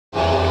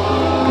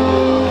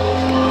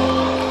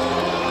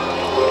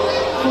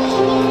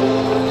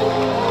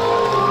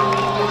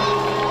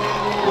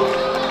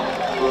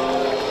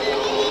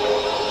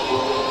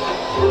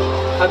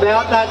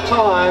About that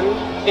time,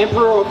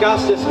 Emperor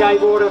Augustus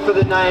gave order for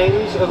the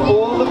names of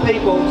all the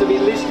people to be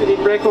listed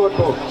in record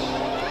books.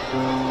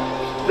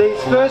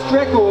 These first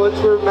records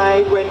were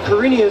made when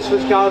Quirinius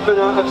was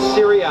governor of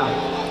Syria.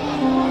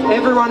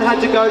 Everyone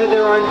had to go to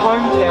their own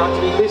hometown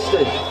to be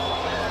listed.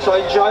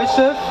 So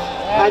Joseph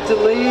had to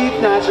leave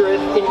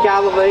Nazareth in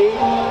Galilee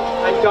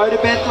and go to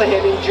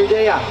Bethlehem in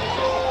Judea.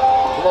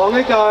 Long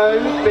ago,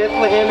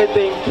 Bethlehem had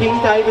been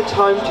King David's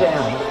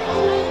hometown,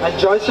 and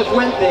Joseph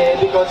went there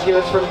because he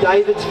was from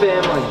David's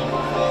family.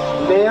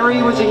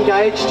 Mary was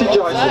engaged to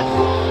Joseph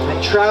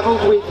and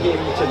travelled with him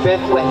to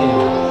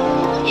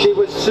Bethlehem. She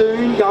was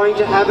soon going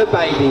to have a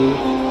baby,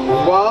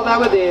 and while they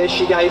were there,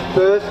 she gave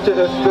birth to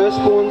her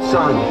firstborn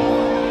son.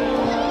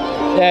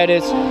 There it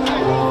is.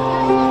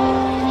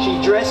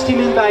 She dressed him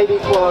in baby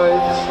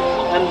clothes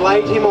and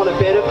laid him on a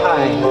bed of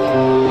hay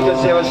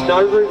because there was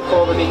no room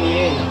for them in the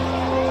inn.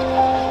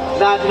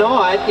 That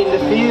night, in the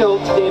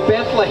fields near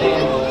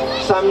Bethlehem,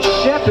 some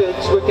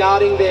shepherds were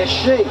guarding their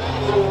sheep.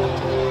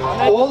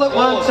 All at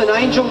once an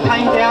angel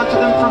came down to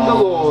them from the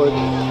Lord,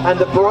 and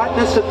the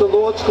brightness of the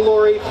Lord's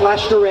glory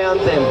flashed around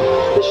them.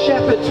 The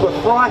shepherds were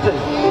frightened,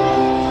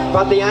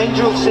 but the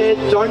angel said,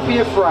 "Don't be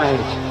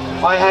afraid.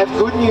 I have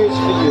good news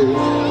for you,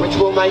 which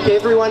will make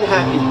everyone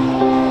happy.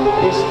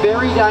 This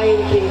very day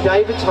in King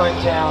David's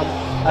hometown,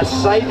 a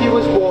Saviour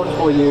was born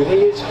for you.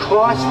 He is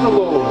Christ the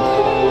Lord."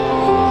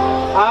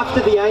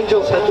 After the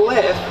angels had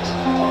left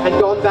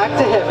and gone back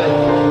to heaven,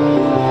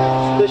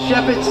 the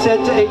shepherds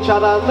said to each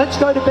other, "Let's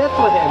go to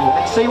Bethlehem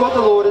and see what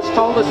the Lord has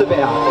told us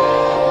about."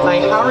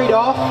 They hurried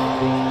off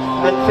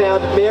and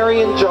found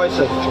Mary and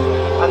Joseph,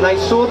 and they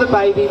saw the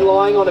baby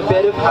lying on a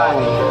bed of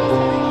hay.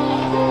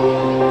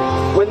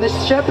 When the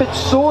shepherds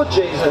saw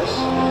Jesus,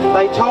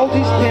 they told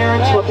his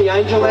parents what the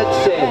angel had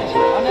said.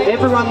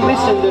 Everyone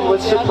listened and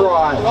was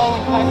surprised.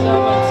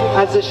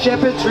 As the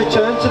shepherds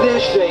returned to their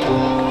sheep,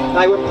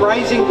 they were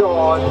praising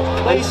God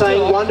and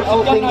saying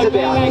wonderful things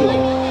about him.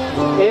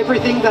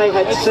 Everything they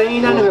had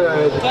seen and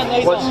heard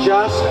was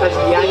just as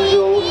the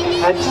angel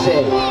had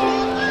said.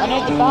 I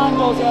need the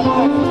bundles out of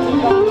the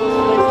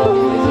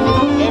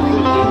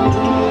everything.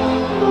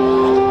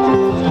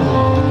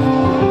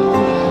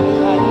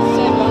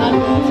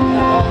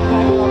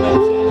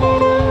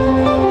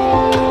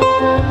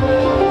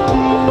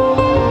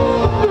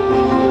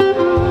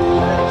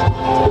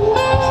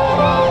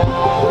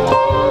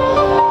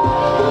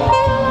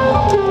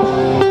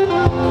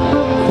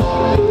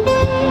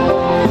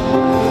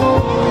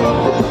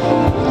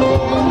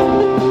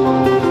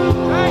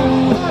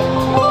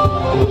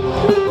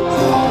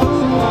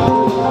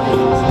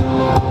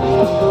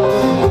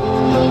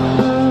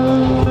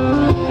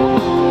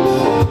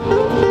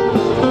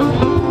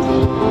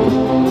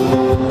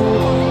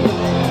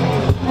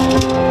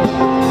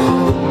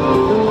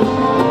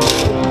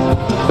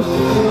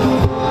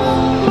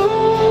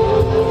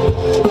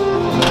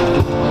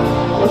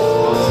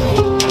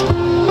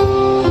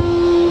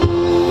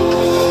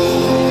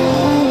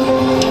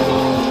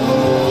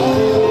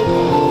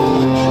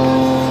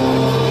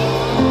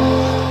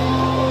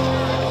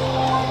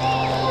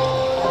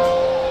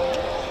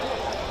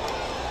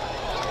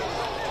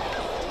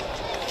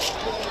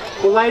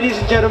 Ladies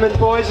and gentlemen,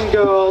 boys and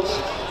girls,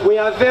 we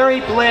are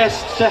very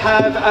blessed to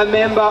have a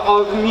member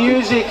of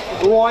music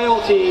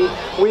royalty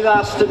with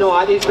us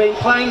tonight. He's been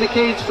playing the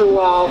keys for a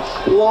while,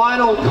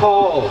 Lionel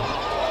Cole.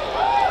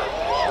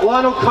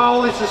 Lionel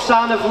Cole is the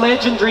son of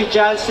legendary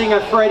jazz singer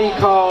Freddie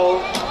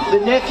Cole, the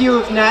nephew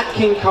of Nat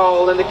King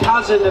Cole and the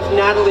cousin of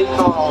Natalie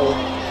Cole.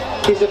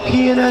 He's a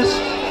pianist,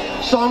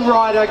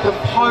 songwriter,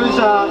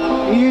 composer,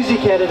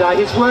 music editor.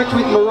 He's worked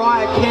with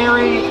Mariah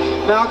Carey,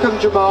 Malcolm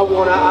Jamal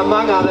Warner,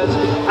 among others,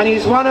 and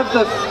he's one of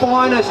the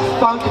finest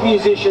funk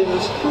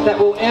musicians that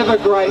will ever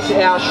grace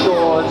our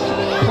shores.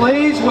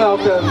 Please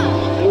welcome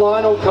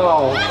Lionel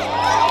Cole.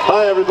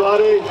 Hi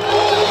everybody.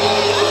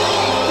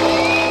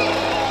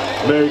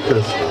 Merry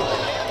Christmas.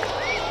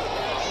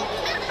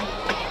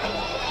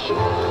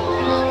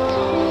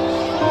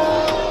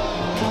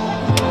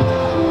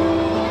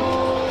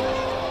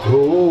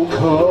 Oh,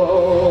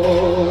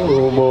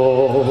 come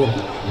all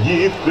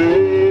ye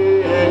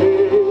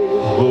faithful,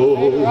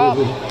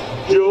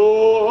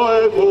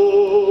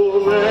 joyful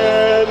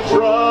men.